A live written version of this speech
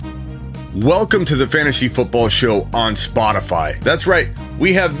Welcome to the Fantasy Football Show on Spotify. That's right,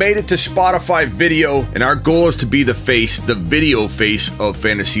 we have made it to Spotify video, and our goal is to be the video face of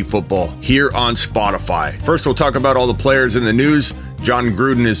fantasy football here on Spotify. First, we'll talk about all the players in the news. Jon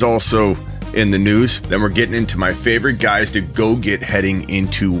Gruden is also in the news. Then we're getting into my favorite guys to go get heading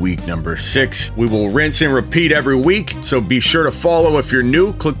into week number 6. We will rinse and repeat every week, so be sure to follow. If you're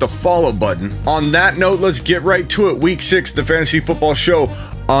new, click the follow button. On that note, let's get right to it. Week 6, the Fantasy Football Show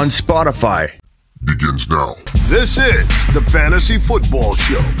on Spotify begins now. This is the Fantasy Football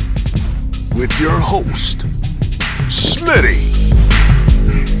Show with your host, Smitty.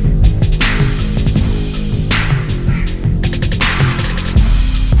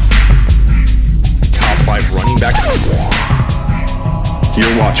 Top 5 running back.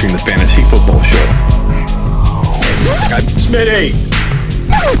 You're watching the Fantasy Football Show. Smitty.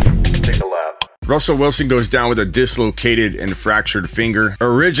 Take a lap. Russell Wilson goes down with a dislocated and fractured finger.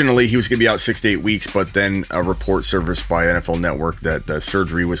 Originally, he was going to be out 6 to 8 weeks, but then a report surfaced by NFL Network that the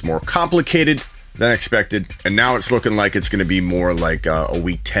surgery was more complicated than expected, and now it's looking like it's going to be more like a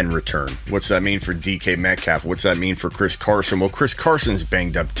week 10 return. What's that mean for DK Metcalf? What's that mean for Chris Carson? Well, Chris Carson's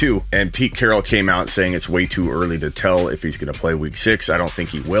banged up too, and Pete Carroll came out saying it's way too early to tell if he's going to play week 6. I don't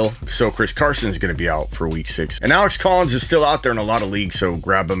think he will. So Chris Carson's going to be out for week 6. And Alex Collins is still out there in a lot of leagues, so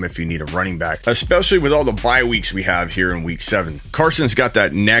grab him if you need a running back, especially with all the bye weeks we have here in week 7. Carson's got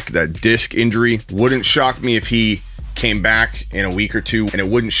that neck, that disc injury. Wouldn't shock me if he came back in a week or two, and it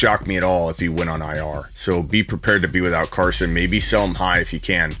wouldn't shock me at all if he went on IR. So be prepared to be without Carson. Maybe sell him high if you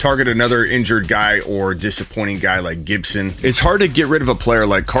can. Target another injured guy or disappointing guy like Gibson. It's hard to get rid of a player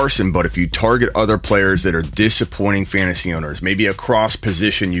like Carson, but if you target other players that are disappointing fantasy owners, maybe across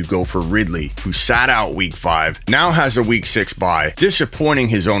position you go for Ridley, who sat out week 5, now has a week 6 bye, disappointing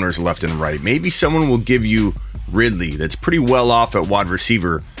his owners left and right. Maybe someone will give you Ridley that's pretty well off at wide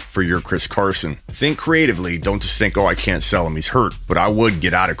receiver for your Chris Carson. Think creatively. Don't just think, oh, I can't sell him, he's hurt. But I would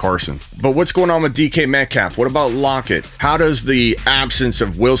get out of Carson. But what's going on with DK Metcalf? What about Lockett? How does the absence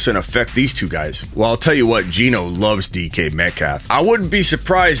of Wilson affect these two guys? Well, I'll tell you what, Geno loves DK Metcalf. I wouldn't be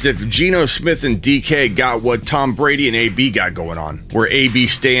surprised if Geno Smith and DK got what Tom Brady and AB got going on, where AB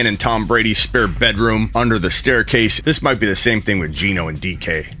staying in Tom Brady's spare bedroom under the staircase. This might be the same thing with Geno and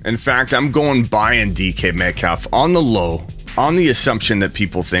DK. In fact, I'm going buying DK Metcalf on the low, on the assumption that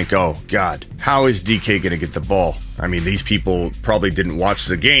people think, oh, God, how is DK going to get the ball? I mean, these people probably didn't watch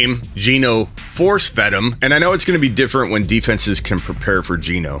the game. Geno force-fed him, and I know it's going to be different when defenses can prepare for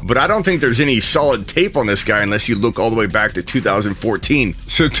Geno, but I don't think there's any solid tape on this guy unless you look all the way back to 2014.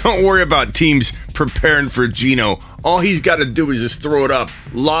 So don't worry about teams preparing for Geno. All he's got to do is just throw it up,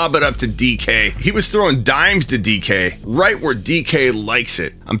 lob it up to DK. He was throwing dimes to DK, right where DK likes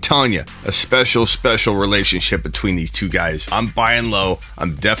it. I'm telling you, a special relationship between these two guys. I'm buying low.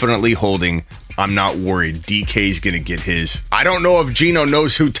 I'm definitely holding. I'm not worried. DK's going to get his. I don't know if Geno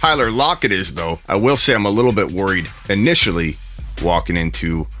knows who Tyler Lockett is, though. I will say I'm a little bit worried initially walking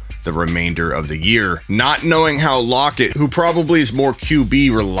into the remainder of the year, not knowing how Lockett, who probably is more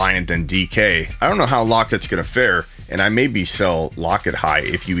QB reliant than DK, I don't know how Lockett's going to fare, and I maybe sell Lockett high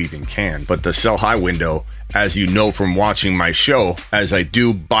if you even can. But the sell high window, as you know from watching my show, as I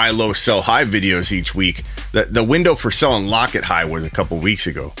do buy low, sell high videos each week, the window for selling Lockett high was a couple weeks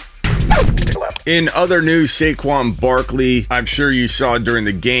ago. In other news, Saquon Barkley, I'm sure you saw during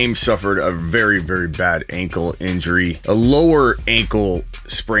the game, suffered a very, very bad ankle injury. A lower ankle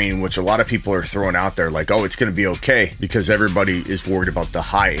sprain, which a lot of people are throwing out there like, oh, it's going to be okay, because everybody is worried about the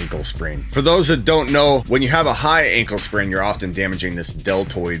high ankle sprain. For those that don't know, when you have a high ankle sprain, you're often damaging this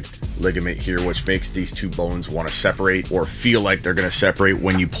deltoid ligament here, which makes these two bones want to separate or feel like they're going to separate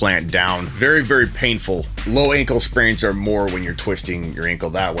when you plant down. Very, very painful. Low ankle sprains are more when you're twisting your ankle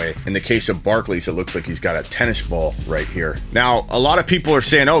that way. In the case of Barkley's, it looks like he's got a tennis ball right here. Now, a lot of people are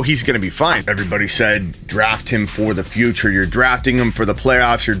saying, oh, he's going to be fine. Everybody said, draft him for the future. You're drafting him for the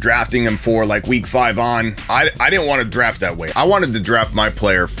playoffs. You're drafting him for like week 5 on. I didn't want to draft that way. I wanted to draft my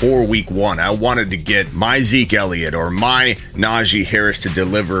player for week 1. I wanted to get my Zeke Elliott or my Najee Harris to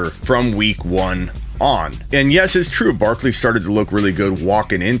deliver from week 1 on. And yes, it's true. Barkley started to look really good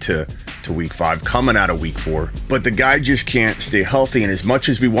walking into week 5, coming out of week 4. But the guy just can't stay healthy. And as much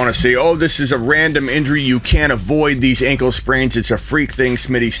as we want to say, oh, this is a random injury, you can't avoid these ankle sprains, it's a freak thing,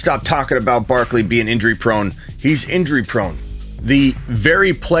 Smitty, stop talking about Barkley being injury prone. He's injury prone. The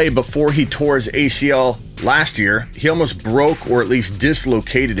very play before he tore his ACL Last year, he almost broke or at least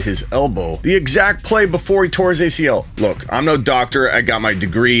dislocated his elbow, the exact play before he tore his ACL. Look, I'm no doctor, I got my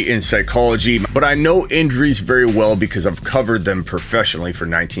degree in psychology, but I know injuries very well because I've covered them professionally for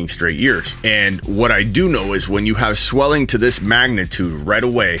 19 straight years. And what I do know is when you have swelling to this magnitude right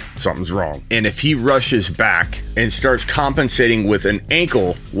away, something's wrong. And if he rushes back and starts compensating with an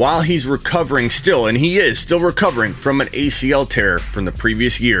ankle while he's recovering still, and he is still recovering from an ACL tear from the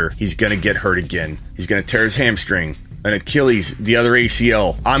previous year, he's going to get hurt again. He's going to tear his hamstring, an Achilles, the other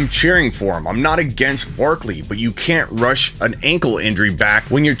ACL. I'm cheering for him. I'm not against Barkley, but you can't rush an ankle injury back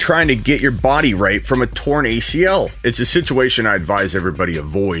when you're trying to get your body right from a torn ACL. It's a situation I advise everybody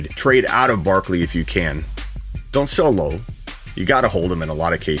avoid. Trade out of Barkley if you can. Don't sell low. You got to hold him in a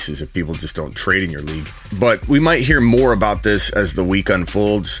lot of cases if people just don't trade in your league. But we might hear more about this as the week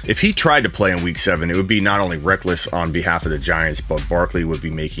unfolds. If he tried to play in week 7, it would be not only reckless on behalf of the Giants, but Barkley would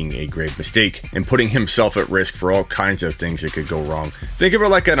be making a grave mistake and putting himself at risk for all kinds of things that could go wrong. Think of it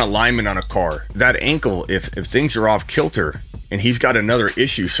like an alignment on a car. That ankle, if things are off kilter, and he's got another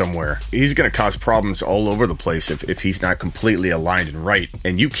issue somewhere, he's going to cause problems all over the place if he's not completely aligned and right.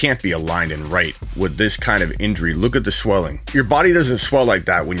 And you can't be aligned and right with this kind of injury. Look at the swelling. Your body doesn't swell like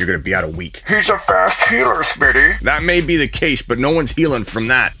that when you're going to be out a week. He's a fast healer, Smitty. That may be the case, but no one's healing from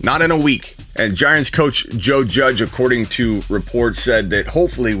that. Not in a week. And Giants coach Joe Judge, according to reports, said that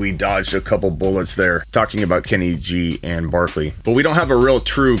hopefully we dodged a couple bullets there, talking about Kenny G and Barkley. But we don't have a real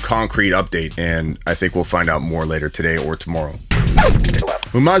true concrete update, and I think we'll find out more later today or tomorrow.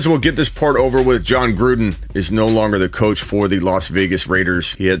 We might as well get this part over with. John Gruden is no longer the coach for the Las Vegas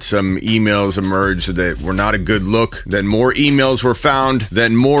Raiders. He had some emails emerge that were not a good look. Then more emails were found.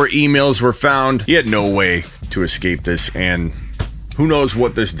 He had no way to escape this, and who knows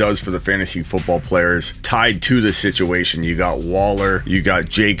what this does for the fantasy football players tied to the situation. You got Waller, you got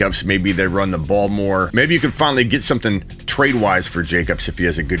Jacobs. Maybe they run the ball more. Maybe you can finally get something trade-wise for Jacobs if he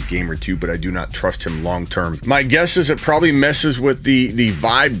has a good game or two, but I do not trust him long-term. My guess is it probably messes with the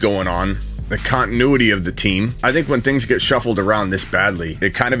vibe going on, the continuity of the team. I think when things get shuffled around this badly,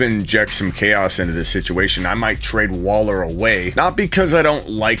 it kind of injects some chaos into the situation. I might trade Waller away, not because I don't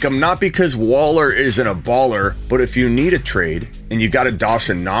like him, not because Waller isn't a baller, but if you need a trade and you got a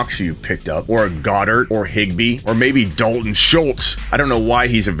Dawson Knox you picked up, or a Goddard, or Higbee, or maybe Dalton Schultz. I don't know why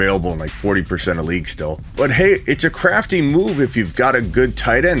he's available in like 40% of leagues still. But hey, it's a crafty move if you've got a good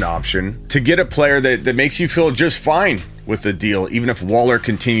tight end option to get a player that makes you feel just fine with the deal, even if Waller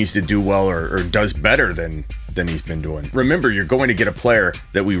continues to do well or does better than he's been doing. Remember, you're going to get a player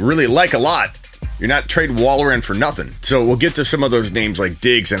that we really like a lot. You're not trading Waller in for nothing. So we'll get to some of those names like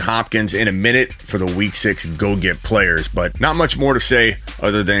Diggs and Hopkins in a minute for the Week 6 go-get players, but not much more to say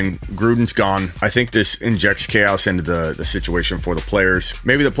other than Gruden's gone. I think this injects chaos into the situation for the players.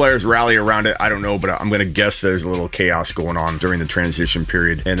 Maybe the players rally around it. I don't know, but I'm going to guess there's a little chaos going on during the transition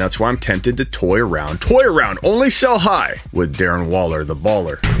period, and that's why I'm tempted to toy around, only sell high with Darren Waller, the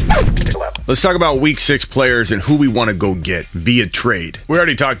baller. Let's talk about Week 6 players and who we want to go get via trade. We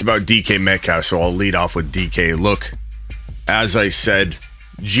already talked about DK Metcalf, so I'll lead off with DK. Look, as I said,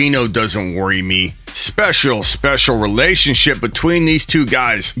 Geno doesn't worry me. Special relationship between these two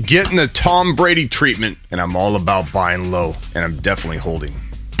guys. Getting the Tom Brady treatment, and I'm all about buying low, and I'm definitely holding.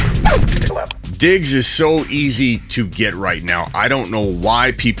 Diggs is so easy to get right now. I don't know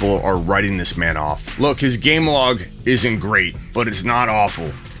why people are writing this man off. Look, his game log isn't great, but it's not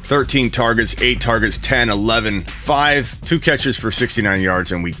awful. 13 targets, 8 targets, 10, 11, 5, 2 catches for 69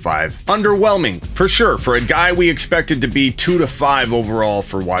 yards in week 5. Underwhelming, for sure, for a guy we expected to be 2 to 5 overall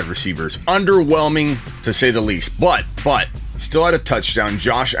for wide receivers. Underwhelming, to say the least, but still had a touchdown.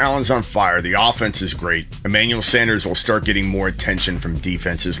 Josh Allen's on fire. The offense is great. Emmanuel Sanders will start getting more attention from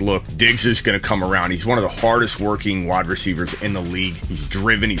defenses. Look, Diggs is going to come around. He's one of the hardest working wide receivers in the league. He's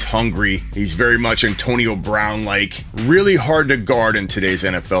driven. He's hungry. He's very much Antonio Brown-like. Really hard to guard in today's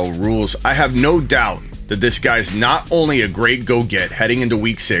NFL rules. I have no doubt that this guy's not only a great go-get heading into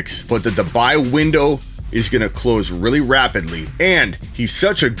week 6, but that the buy window is going to close really rapidly. And he's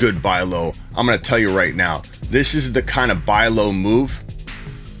such a good buy low. I'm going to tell you right now, this is the kind of buy low move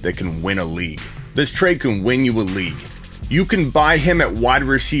that can win a league. This trade can win you a league. You can buy him at wide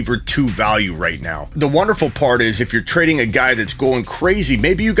receiver 2 value right now. The wonderful part is if you're trading a guy that's going crazy,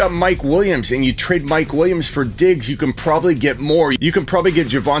 maybe you got Mike Williams and you trade Mike Williams for Diggs, you can probably get more. You can probably get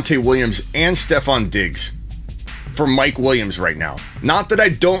Javonte Williams and Stephon Diggs for Mike Williams right now. Not that I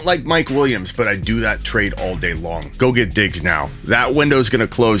don't like Mike Williams, but I do that trade all day long. Go get Diggs now. That window's going to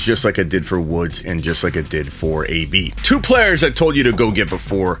close just like it did for Woods and just like it did for AB. 2 players I told you to go get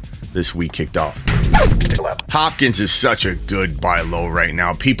before this week kicked off. Hopkins is such a good buy low right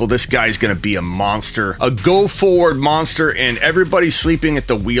now. People, this guy's going to be a monster, a go-forward monster, and everybody's sleeping at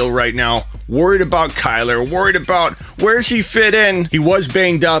the wheel right now. Worried about Kyler, worried about where's he fit in. He was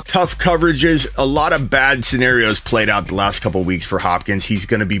banged up, tough coverages, a lot of bad scenarios played out the last couple weeks for Hopkins. He's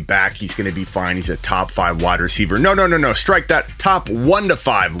going to be back. He's going to be fine. He's a top 5 wide receiver. No. Strike that. Top 1 to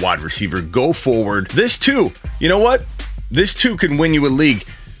 5 wide receiver. Go forward. This too. You know what? This too can win you a league.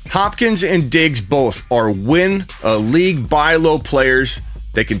 Hopkins and Diggs both are win a league buy low players.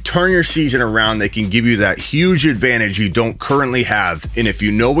 They can turn your season around. They can give you that huge advantage you don't currently have. And if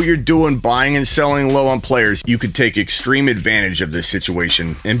you know what you're doing, buying and selling low on players, you could take extreme advantage of this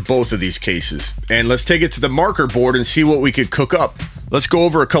situation in both of these cases. And let's take it to the marker board and see what we could cook up. Let's go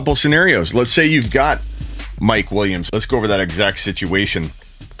over a couple scenarios. Let's say you've got Mike Williams. Let's go over that exact situation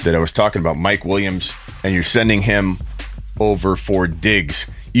that I was talking about. Mike Williams, and you're sending him over for Diggs.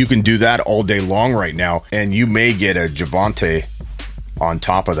 You can do that all day long right now, and you may get a Javonte on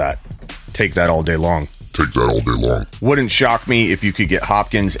top of that. Take that all day long. Wouldn't shock me if you could get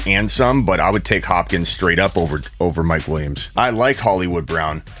Hopkins and some, but I would take Hopkins straight up over Mike Williams. I like Hollywood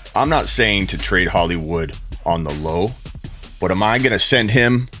Brown. I'm not saying to trade Hollywood on the low, but am I going to send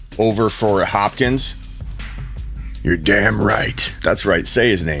him over for Hopkins? You're damn right. That's right.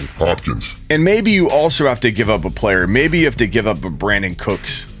 Say his name. Hopkins. And maybe you also have to give up a player. Maybe you have to give up a Brandon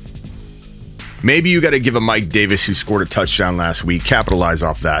Cooks. Maybe you got to give a Mike Davis who scored a touchdown last week. Capitalize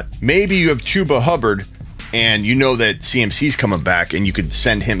off that. Maybe you have Chuba Hubbard and you know that CMC's coming back and you could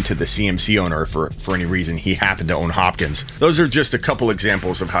send him to the CMC owner for any reason he happened to own Hopkins. Those are just a couple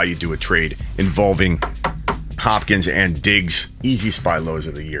examples of how you do a trade involving Hopkins and Diggs. Easy spy lows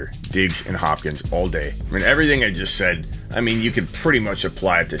of the year. Diggs and Hopkins all day. I mean, everything I just said, you could pretty much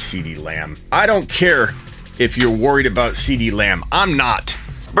apply it to CeeDee Lamb. I don't care if you're worried about CeeDee Lamb. I'm not.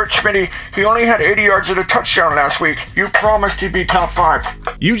 But Smitty, he only had 80 yards and a touchdown last week. You promised he'd be top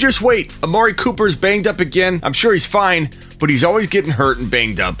 5. You just wait. Amari Cooper's banged up again. I'm sure he's fine, but he's always getting hurt and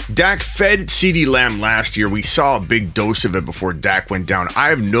banged up. Dak fed CeeDee Lamb last year. We saw a big dose of it before Dak went down. I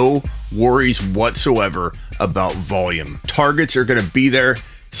have no worries whatsoever about volume. Targets are going to be there.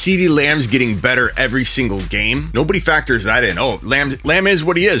 CeeDee Lamb's getting better every single game. Nobody factors that in. Oh, Lamb is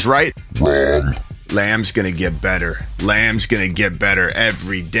what he is, right? Wrong. Lamb's going to get better. Lamb's going to get better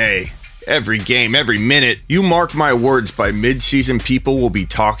every day, every game, every minute. You mark my words, by midseason, people will be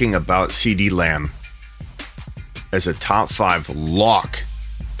talking about CeeDee Lamb as a top 5 lock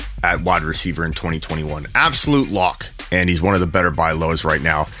at wide receiver in 2021. Absolute lock. And he's one of the better buy lows right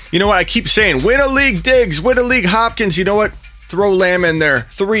now. You know what? I keep saying, win a league Diggs, win a league Hopkins. You know what? Throw Lamb in there.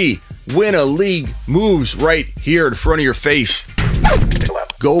 3, win a league moves right here in front of your face.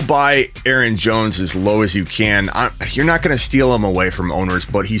 Go buy Aaron Jones as low as you can. You're not going to steal him away from owners,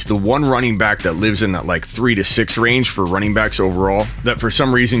 but he's the one running back that lives in that 3 to 6 range for running backs overall, that for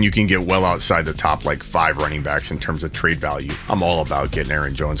some reason you can get well outside the top 5 running backs in terms of trade value. I'm all about getting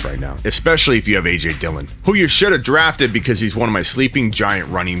Aaron Jones right now, especially if you have AJ Dillon, who you should have drafted because he's one of my sleeping giant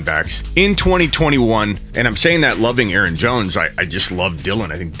running backs in 2021. And I'm saying that loving Aaron Jones, I just love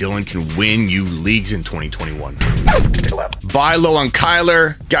Dillon. I think Dillon can win you leagues in 2021. Buy low on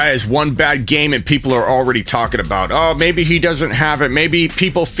Kyler. Guy has one bad game and people are already talking about, oh, maybe he doesn't have it. Maybe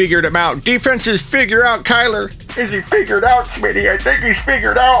people figured him out. Defenses figure out Kyler. Is he figured out, Smitty? I think he's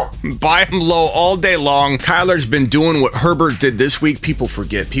figured out. Buy him low all day long. Kyler's been doing what Herbert did this week. People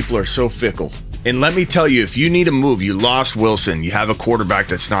forget. People are so fickle. And let me tell you, if you need a move, you lost Wilson. You have a quarterback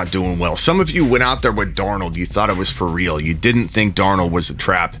that's not doing well. Some of you went out there with Darnold. You thought it was for real. You didn't think Darnold was a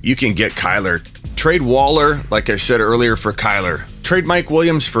trap. You can get Kyler. Trade Waller, like I said earlier, for Kyler. Trade Mike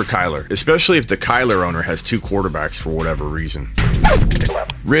Williams for Kyler, especially if the Kyler owner has 2 quarterbacks for whatever reason.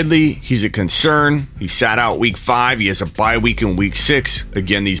 Ridley, he's a concern. He sat out week 5. He has a bye week in week 6.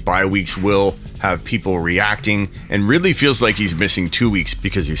 Again, these bye weeks will have people reacting, and Ridley feels like he's missing 2 weeks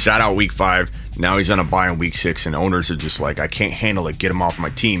because he sat out week 5. Now he's on a bye in week 6, and owners are just like, I can't handle it. Get him off my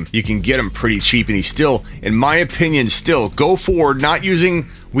team. You can get him pretty cheap, and he's still, in my opinion, go forward, not using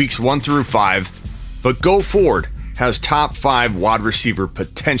weeks 1 through 5, but go forward. Has top 5 wide receiver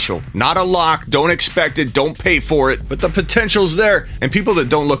potential. Not a lock. Don't expect it. Don't pay for it. But the potential's there. And people that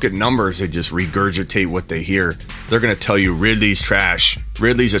don't look at numbers, they just regurgitate what they hear. They're going to tell you Ridley's trash.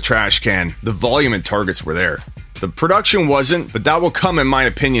 Ridley's a trash can. The volume and targets were there. The production wasn't, but that will come, in my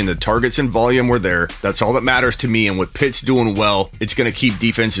opinion. The targets and volume were there. That's all that matters to me. And with Pitts doing well, it's going to keep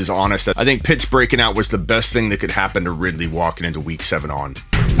defenses honest. I think Pitts breaking out was the best thing that could happen to Ridley walking into week 7 on.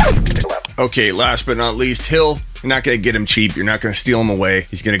 Okay, last but not least, Hill. You're not going to get him cheap. You're not going to steal him away.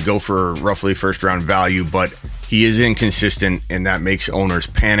 He's going to go for roughly first-round value, but He is inconsistent, and that makes owners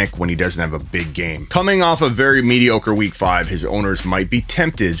panic when he doesn't have a big game. Coming off a very mediocre week 5, his owners might be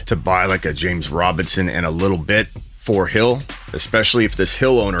tempted to buy like a James Robinson and a little bit for Hill, especially if this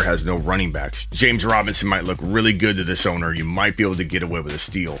Hill owner has no running backs. James Robinson might look really good to this owner. You might be able to get away with a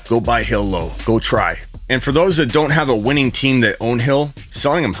steal. Go buy Hill low. Go try. And for those that don't have a winning team that own Hill,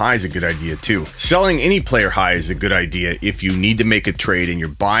 selling him high is a good idea too. Selling any player high is a good idea if you need to make a trade and you're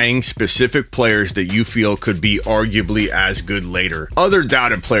buying specific players that you feel could be arguably as good later. Other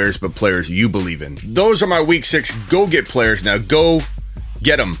doubted players, but players you believe in. Those are my week 6 go get players. Now go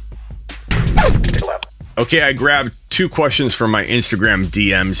get them. Okay, I grabbed 2 questions from my Instagram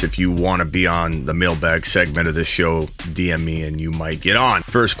DMs. If you want to be on the mailbag segment of this show, DM me and you might get on.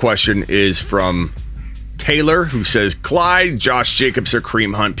 First question is from Taylor, who says, Clyde, Josh Jacobs, or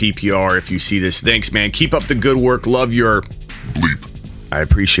Kareem Hunt PPR. If you see this, thanks, man. Keep up the good work. Love your bleep. I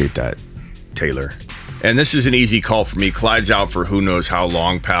appreciate that, Taylor. And this is an easy call for me. Clyde's out for who knows how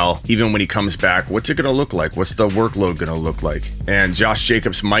long, pal. Even when he comes back, what's it going to look like? What's the workload going to look like? And Josh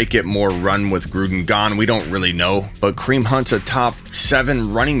Jacobs might get more run with Gruden gone. We don't really know. But Kareem Hunt's a top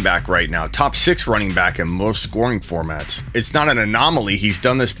 7 running back right now. Top 6 running back in most scoring formats. It's not an anomaly. He's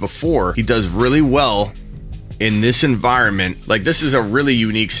done this before. He does really well in this environment. Like, this is a really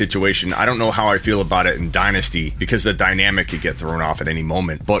unique situation. I don't know how I feel about it in Dynasty because the dynamic could get thrown off at any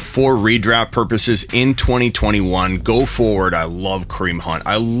moment. But for redraft purposes in 2021, go forward, I love Kareem Hunt.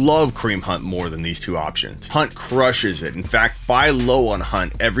 I love Kareem Hunt more than these 2 options. Hunt crushes it. In fact, buy low on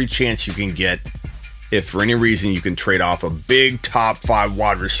Hunt every chance you can get. If for any reason you can trade off a big top 5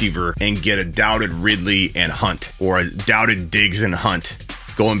 wide receiver and get a doubted Ridley and Hunt, or a doubted Diggs and Hunt.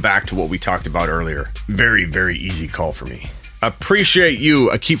 Going back to what we talked about earlier. Very, very easy call for me. Appreciate you.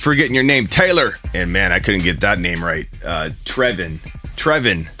 I keep forgetting your name, Taylor. And man, I couldn't get that name right. Trevin.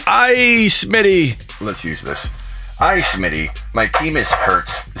 Aye, Smitty. Let's use this. Aye, Smitty. My team is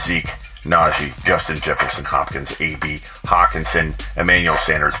Hurts, Zeke, Najee, Justin Jefferson, Hopkins, AB, Hawkinson, Emmanuel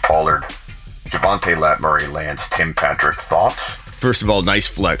Sanders, Pollard, Javonte Latmurray, Lance, Tim Patrick. Thoughts? First of all, nice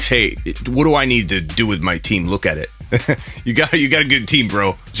flex. Hey, what do I need to do with my team? Look at it. You got a good team,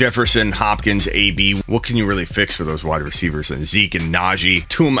 bro. Jefferson, Hopkins, AB. What can you really fix for those wide receivers? And Zeke and Najee,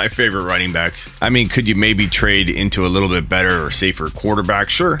 2 of my favorite running backs. I mean, could you maybe trade into a little bit better or safer quarterback?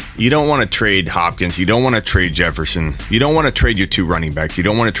 Sure. You don't want to trade Hopkins. You don't want to trade Jefferson. You don't want to trade your 2 running backs. You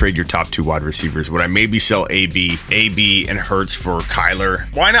don't want to trade your top 2 wide receivers. Would I maybe sell AB and Hurts for Kyler?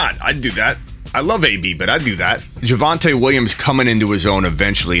 Why not? I'd do that. I love AB, but I'd do that. Javonte Williams coming into his own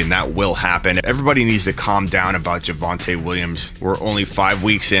eventually, and that will happen. Everybody needs to calm down about Javonte Williams. We're only 5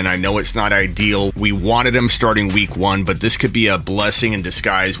 weeks in. I know it's not ideal. We wanted him starting week 1, but this could be a blessing in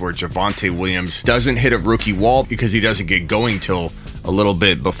disguise where Javonte Williams doesn't hit a rookie wall because he doesn't get going till a little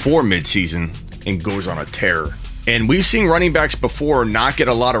bit before midseason and goes on a tear. And we've seen running backs before not get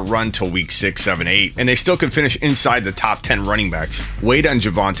a lot of run till week 6, 7, 8, and they still can finish inside the top 10 running backs. Wait on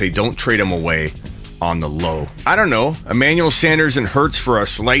Javonte. Don't trade him away on the low. I don't know. Emmanuel Sanders and Hurts for a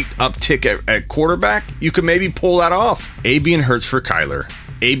slight uptick at quarterback. You could maybe pull that off. AB and Hurts for Kyler.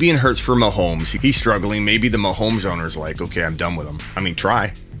 AB and Hurts for Mahomes. He's struggling. Maybe the Mahomes owner's like, okay, I'm done with him. I mean,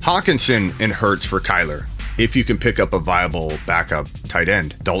 try. Hawkinson and Hurts for Kyler. If you can pick up a viable backup tight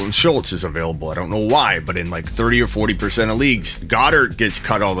end. Dalton Schultz is available. I don't know why, but in like 30 or 40% of leagues. Goddard gets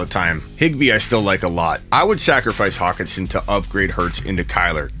cut all the time. Higbee I still like a lot. I would sacrifice Hawkinson to upgrade Hurts into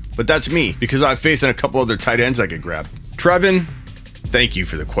Kyler. But that's me, because I have faith in a couple other tight ends I could grab. Trevin, thank you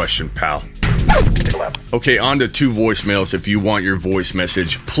for the question, pal. Okay, on to 2 voicemails. If you want your voice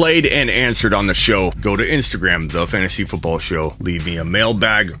message played and answered on the show, go to Instagram, The Fantasy Football Show. Leave me a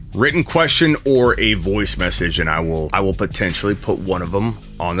mailbag, written question, or a voice message, and I will potentially put one of them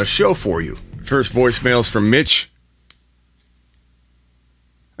on the show for you. First voicemail's from Mitch.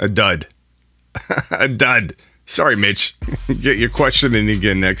 A dud. A dud. Sorry, Mitch. Get your question in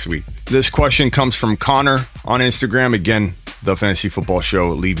again next week. This question comes from Connor on Instagram. Again, The Fantasy Football Show.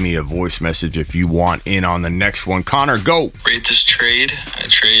 Leave me a voice message if you want in on the next one. Connor, go. Rate this trade. I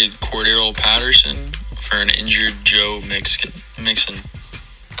traded Cordero Patterson for an injured Joe Mixon.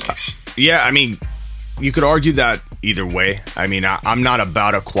 Thanks. Yeah, I mean, you could argue that either way. I mean, I'm not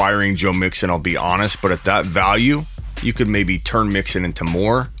about acquiring Joe Mixon, I'll be honest, but at that value, you could maybe turn Mixon into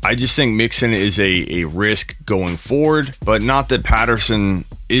more. I just think Mixon is a risk going forward, but not that Patterson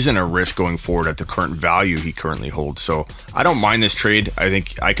isn't a risk going forward at the current value he currently holds. So I don't mind this trade. I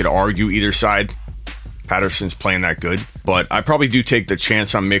think I could argue either side. Patterson's playing that good, but I probably do take the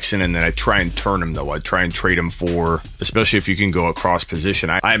chance on Mixon, and then I try and turn him, though. I try and trade him for, especially if you can go across position.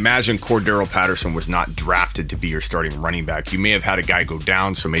 I imagine Cordero Patterson was not drafted to be your starting running back. You may have had a guy go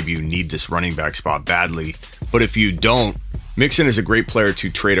down, so maybe you need this running back spot badly, But if you don't, Mixon is a great player to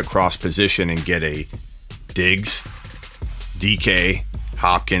trade across position and get a Diggs, DK,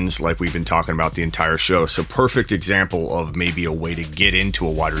 Hopkins, like we've been talking about the entire show. So perfect example of maybe a way to get into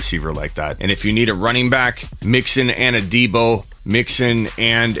a wide receiver like that. And if you need a running back, Mixon and a Debo, Mixon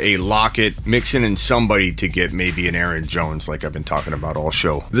and a Lockett, Mixon and somebody to get maybe an Aaron Jones like I've been talking about all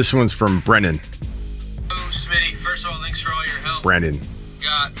show. This one's from Brennan. Oh, Smitty, first of all, thanks for all your help. Brandon.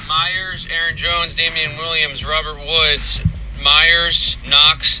 Got Myers, Aaron Jones, Damian Williams, Robert Woods, Myers,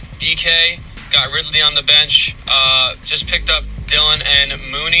 Knox, DK. Got Ridley on the bench. Just picked up Dylan and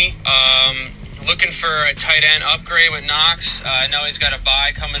Mooney. Looking for a tight end upgrade with Knox. I know he's got a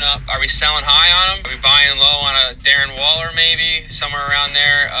bye coming up. Are we selling high on him? Are we buying low on a Darren Waller maybe? Somewhere around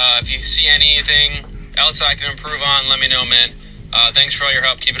there. If you see anything else that I can improve on, let me know, man. Thanks for all your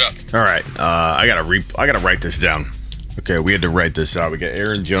help. Keep it up. All right. I gotta write this down. Okay, we had to write this out. We got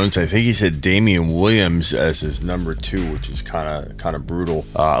Aaron Jones. I think he said Damian Williams as his number 2, which is kind of brutal.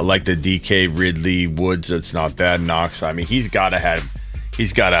 I like the DK, Ridley, Woods. That's not bad. Knox. I mean, he's got to have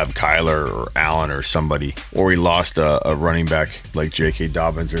Kyler or Allen or somebody, or he lost a running back like J.K.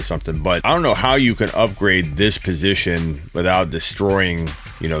 Dobbins or something. But I don't know how you can upgrade this position without destroying,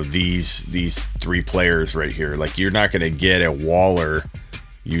 these 3 players right here. Like, you're not going to get a Waller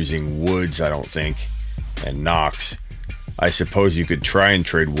using Woods, I don't think, and Knox. I suppose you could try and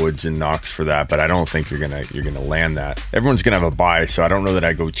trade Woods and Knox for that, but I don't think you're gonna land that. Everyone's gonna have a bye, so I don't know that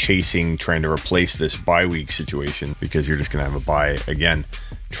I go chasing trying to replace this bye week situation, because you're just gonna have a bye again.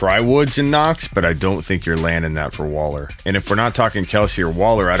 Try Woods and Knox, but I don't think you're landing that for Waller. And if we're not talking Kelsey or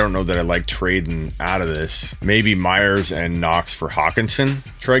Waller, I don't know that I like trading out of this. Maybe Myers and Knox for Hawkinson.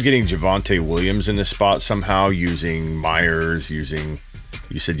 Try getting Javonte Williams in this spot somehow, using Myers, you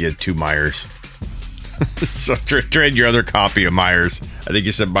said you had 2 Myers. So trade your other copy of Myers. I think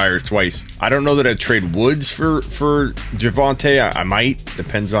you said Myers twice. I don't know that I'd trade Woods for Javonte. I might.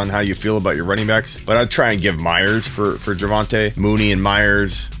 Depends on how you feel about your running backs. But I'd try and give Myers for Javonte. Mooney and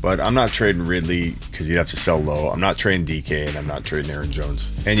Myers. But I'm not trading Ridley because you'd have to sell low. I'm not trading DK, and I'm not trading Aaron Jones.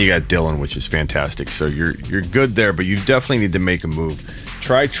 And you got Dylan, which is fantastic. So you're good there, but you definitely need to make a move.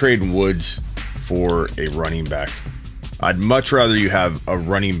 Try trading Woods for a running back. I'd much rather you have a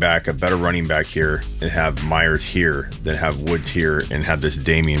running back, a better running back here, and have Myers here than have Woods here and have this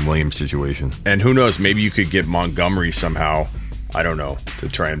Damian Williams situation. And who knows, maybe you could get Montgomery somehow, I don't know, to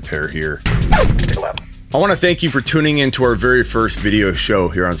try and pair here. I want to thank you for tuning in to our very first video show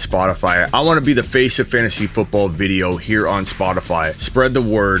here on Spotify. I want to be the face of fantasy football video here on Spotify. Spread the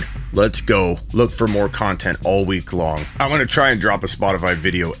word. Let's go. Look for more content all week long. I'm going to try and drop a Spotify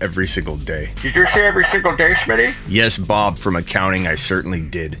video every single day. Did you say every single day, Smitty? Yes, Bob, from accounting, I certainly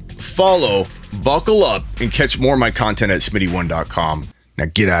did. Follow, buckle up, and catch more of my content at Smitty1.com. Now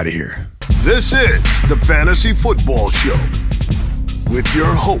get out of here. This is the Fantasy Football Show with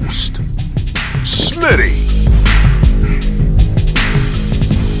your host, Smitty.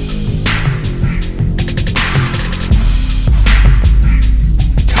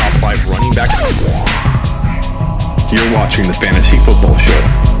 Top 5 running back. You're watching the Fantasy Football Show.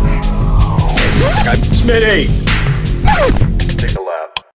 I'm Smitty.